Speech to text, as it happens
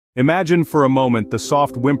Imagine for a moment the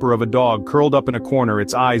soft whimper of a dog curled up in a corner,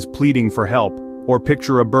 its eyes pleading for help. Or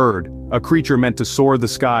picture a bird, a creature meant to soar the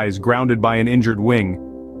skies, grounded by an injured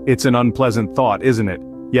wing. It's an unpleasant thought, isn't it?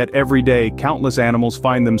 Yet every day, countless animals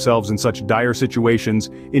find themselves in such dire situations,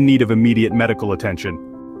 in need of immediate medical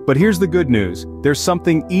attention. But here's the good news: there's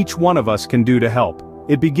something each one of us can do to help.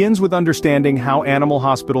 It begins with understanding how animal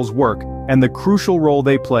hospitals work, and the crucial role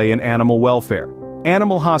they play in animal welfare.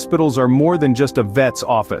 Animal hospitals are more than just a vet's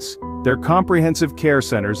office. They're comprehensive care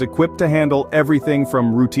centers equipped to handle everything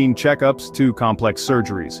from routine checkups to complex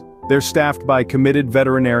surgeries. They're staffed by committed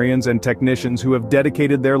veterinarians and technicians who have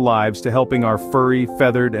dedicated their lives to helping our furry,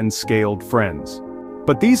 feathered, and scaled friends.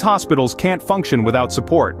 But these hospitals can't function without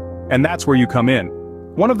support, and that's where you come in.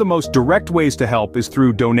 One of the most direct ways to help is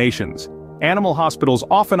through donations. Animal hospitals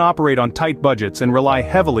often operate on tight budgets and rely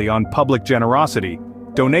heavily on public generosity.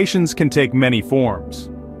 Donations can take many forms.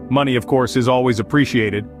 Money, of course, is always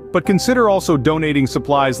appreciated, but consider also donating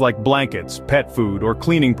supplies like blankets, pet food, or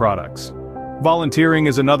cleaning products. Volunteering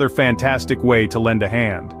is another fantastic way to lend a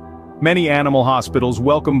hand. Many animal hospitals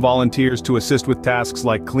welcome volunteers to assist with tasks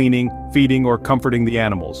like cleaning, feeding, or comforting the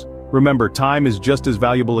animals. Remember, time is just as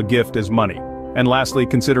valuable a gift as money. And lastly,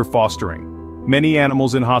 consider fostering. Many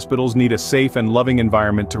animals in hospitals need a safe and loving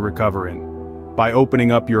environment to recover in. By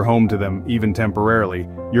opening up your home to them, even temporarily,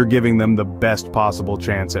 you're giving them the best possible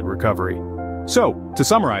chance at recovery. So, to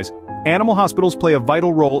summarize, animal hospitals play a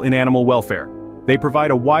vital role in animal welfare. They provide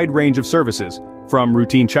a wide range of services, from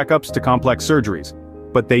routine checkups to complex surgeries.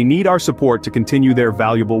 But they need our support to continue their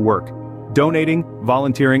valuable work. Donating,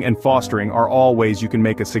 volunteering, and fostering are all ways you can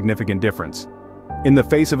make a significant difference. In the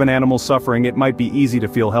face of an animal's suffering, it might be easy to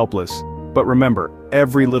feel helpless. But remember,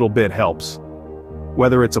 every little bit helps.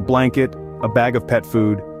 Whether it's a blanket, a bag of pet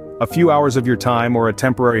food, a few hours of your time, or a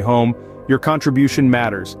temporary home, your contribution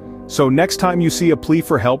matters. So next time you see a plea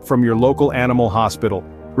for help from your local animal hospital,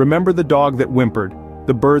 remember the dog that whimpered,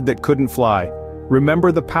 the bird that couldn't fly.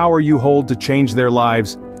 Remember the power you hold to change their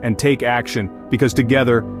lives, and take action, because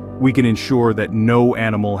together, we can ensure that no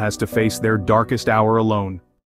animal has to face their darkest hour alone.